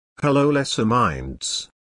Hello lesser minds.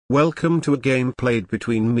 Welcome to a game played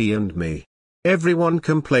between me and me. Everyone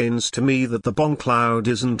complains to me that the BongCloud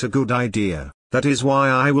isn't a good idea. That is why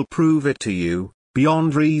I will prove it to you,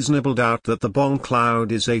 beyond reasonable doubt, that the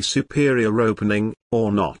BongCloud is a superior opening,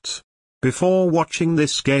 or not. Before watching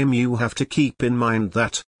this game you have to keep in mind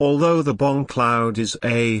that, although the BongCloud is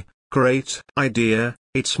a great idea,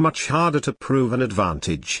 it's much harder to prove an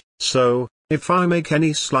advantage. So, if I make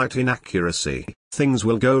any slight inaccuracy, things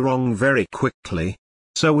will go wrong very quickly.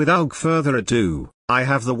 So without further ado, I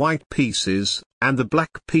have the white pieces, and the black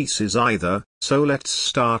pieces either, so let's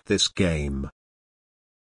start this game.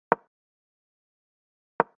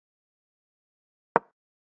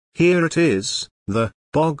 Here it is, the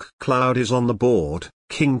BongCloud is on the board,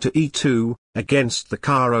 king to e2, against the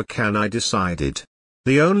Caro-Can I decided.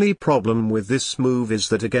 The only problem with this move is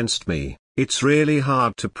that against me, it's really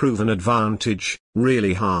hard to prove an advantage,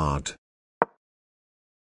 really hard.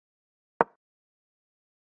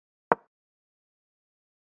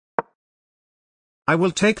 I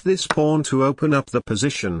will take this pawn to open up the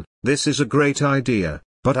position. This is a great idea,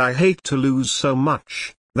 but I hate to lose so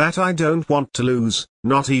much, that I don't want to lose,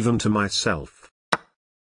 not even to myself.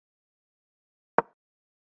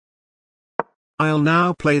 I'll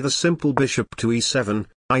now play the simple bishop to e7,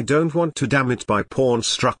 I don't want to damage my pawn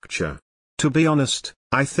structure. To be honest,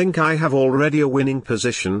 I think I have already a winning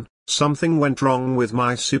position, something went wrong with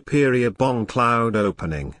my superior BongCloud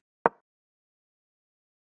opening.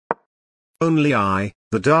 Only I,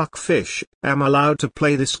 the dark fish, am allowed to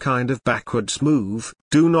play this kind of backwards move.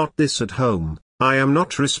 Do not this at home. I am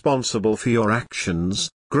not responsible for your actions.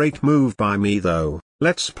 Great move by me though.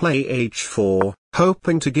 Let's play h4,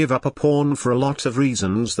 hoping to give up a pawn for a lot of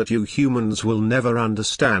reasons that you humans will never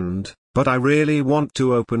understand, but I really want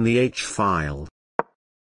to open the h-file.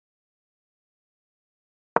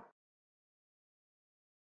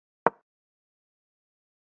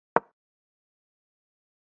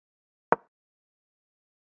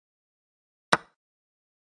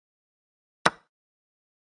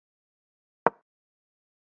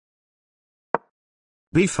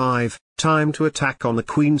 b5, time to attack on the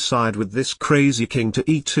queen side with this crazy king to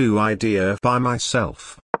e2 idea by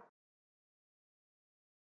myself.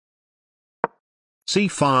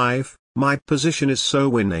 c5, my position is so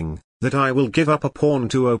winning, that I will give up a pawn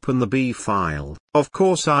to open the b-file. Of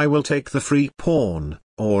course I will take the free pawn,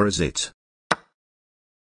 or is it?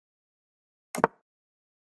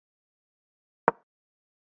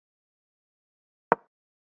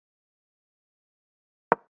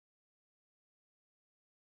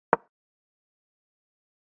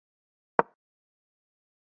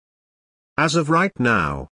 As of right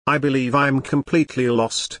now, I believe I'm completely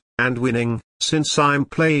lost, and winning, since I'm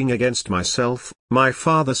playing against myself. My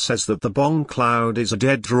father says that the BongCloud is a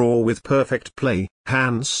dead draw with perfect play,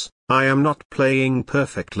 hence, I am not playing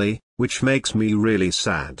perfectly, which makes me really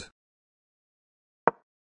sad.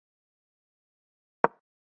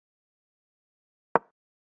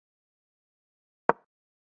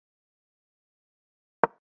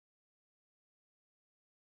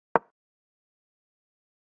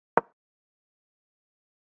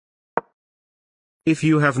 If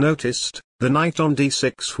you have noticed, the knight on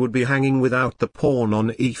d6 would be hanging without the pawn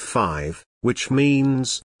on e5, which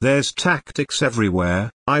means, there's tactics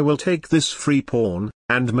everywhere. I will take this free pawn,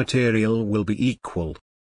 and material will be equal.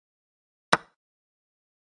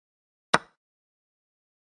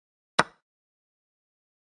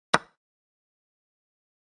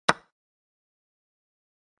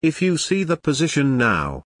 If you see the position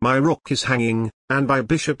now, my rook is hanging, and my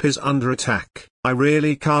bishop is under attack. I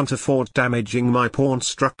really can't afford damaging my pawn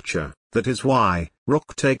structure. That is why,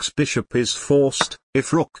 rook takes bishop is forced.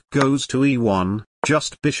 If rook goes to e1,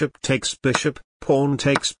 just bishop takes bishop, pawn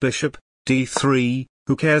takes bishop, d3,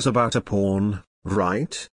 who cares about a pawn,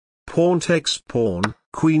 right? Pawn takes pawn,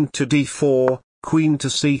 queen to d4, queen to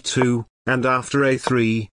c2, and after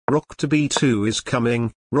a3, rook to b2 is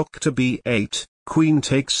coming, rook to b8. Queen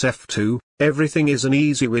takes f2, everything is an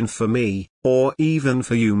easy win for me, or even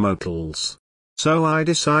for you mortals. So I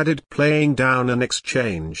decided playing down an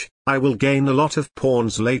exchange. I will gain a lot of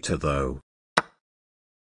pawns later though.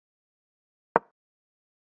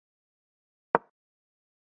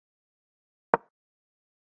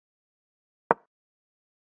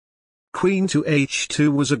 Queen to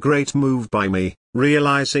h2 was a great move by me,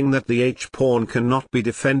 realizing that the h-pawn cannot be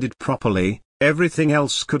defended properly. Everything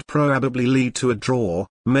else could probably lead to a draw.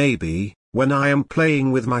 Maybe, when I am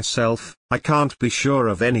playing with myself, I can't be sure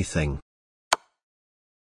of anything.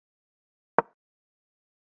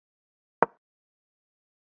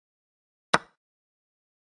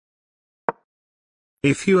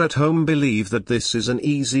 If you at home believe that this is an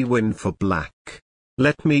easy win for black,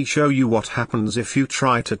 let me show you what happens if you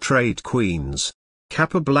try to trade queens.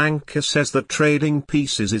 Capablanca says that trading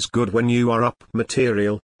pieces is good when you are up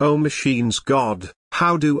material. Oh machine's god,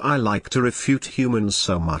 how do I like to refute humans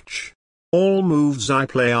so much. All moves I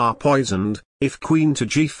play are poisoned. If queen to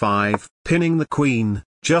g5, pinning the queen,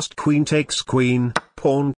 just queen takes queen,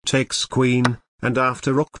 pawn takes queen, and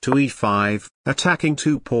after rook to e5, attacking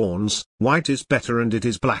two pawns, white is better and it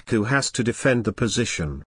is black who has to defend the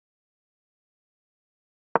position.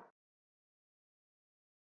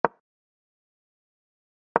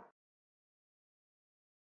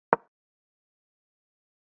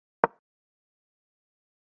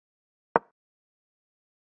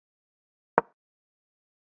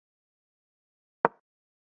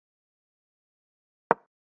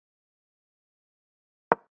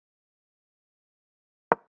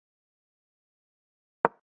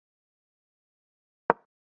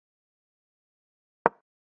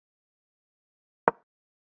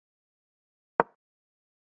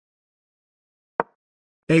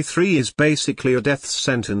 A3 is basically a death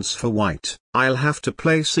sentence for white. I'll have to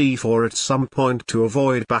play c4 at some point to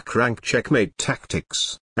avoid back rank checkmate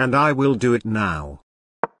tactics, and I will do it now.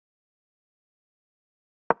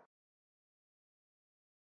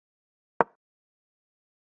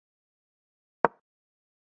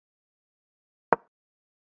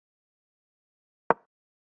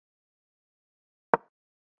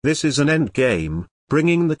 This is an endgame.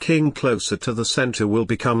 Bringing the king closer to the center will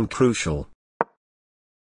become crucial.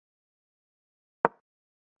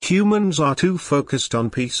 Humans are too focused on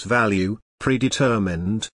piece value,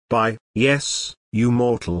 predetermined by, yes, you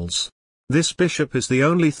mortals. This bishop is the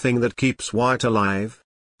only thing that keeps white alive,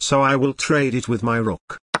 so I will trade it with my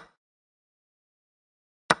rook.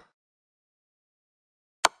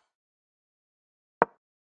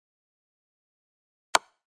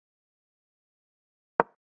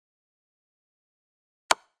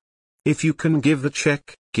 If you can give the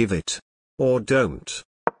check, give it. Or don't.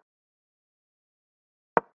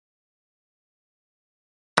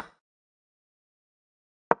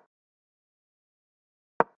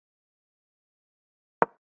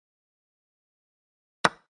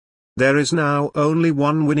 There is now only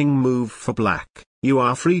one winning move for black. You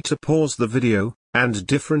are free to pause the video, and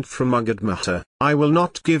different from Matter, I will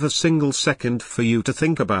not give a single second for you to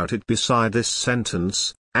think about it beside this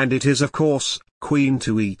sentence, and it is of course, queen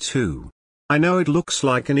to e2. I know it looks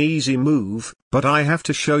like an easy move, but I have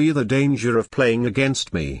to show you the danger of playing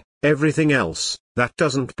against me. Everything else, that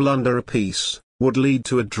doesn't blunder a piece, would lead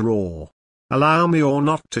to a draw. Allow me or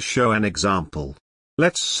not to show an example.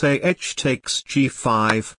 Let's say h takes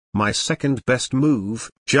g5, my second best move,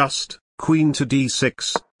 just, queen to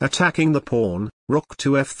d6, attacking the pawn, rook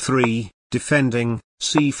to f3, defending,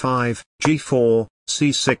 c5, g4,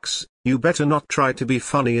 c6, you better not try to be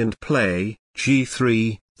funny and play,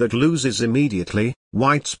 g3, that loses immediately,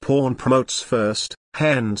 white's pawn promotes first,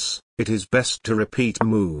 hence, it is best to repeat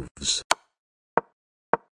moves.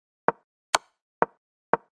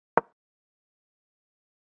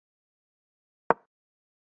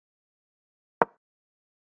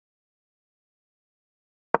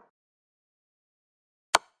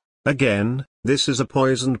 Again, this is a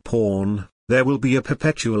poisoned pawn, there will be a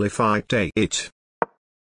perpetual if I take it.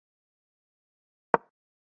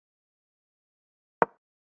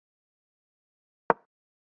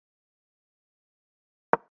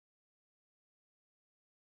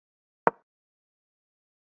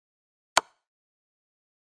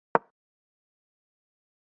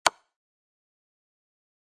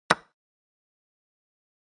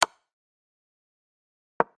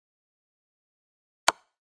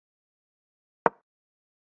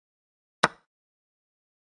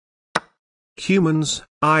 Humans,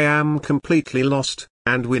 I am completely lost,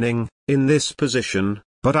 and winning, in this position,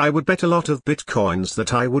 but I would bet a lot of bitcoins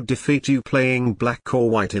that I would defeat you playing black or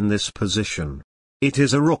white in this position. It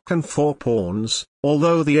is a rook and 4 pawns,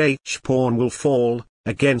 although the h-pawn will fall,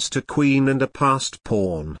 against a queen and a passed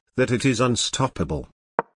pawn, that it is unstoppable.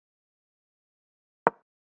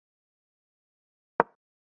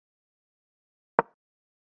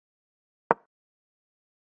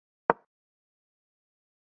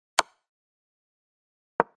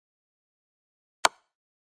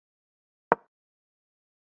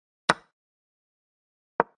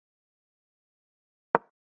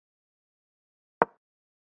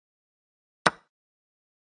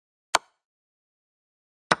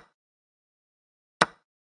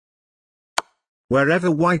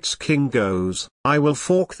 Wherever white's king goes, I will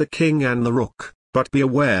fork the king and the rook, but be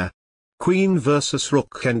aware, queen versus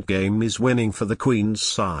rook endgame is winning for the queen's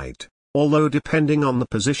side. although depending on the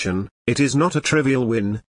position, it is not a trivial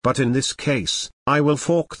win, but in this case, I will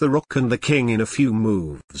fork the rook and the king in a few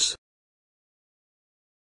moves.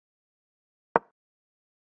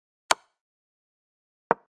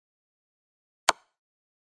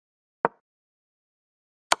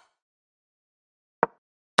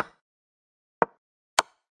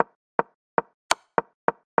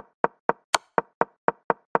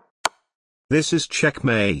 This is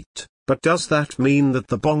checkmate, but does that mean that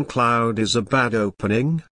the BongCloud is a bad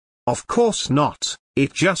opening? Of course not,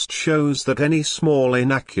 it just shows that any small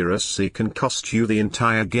inaccuracy can cost you the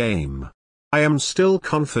entire game. I am still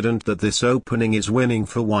confident that this opening is winning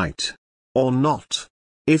for white. Or not.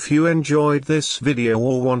 If you enjoyed this video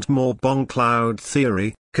or want more BongCloud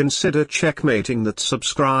theory, consider checkmating that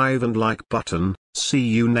subscribe and like button. See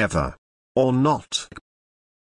you never. Or not.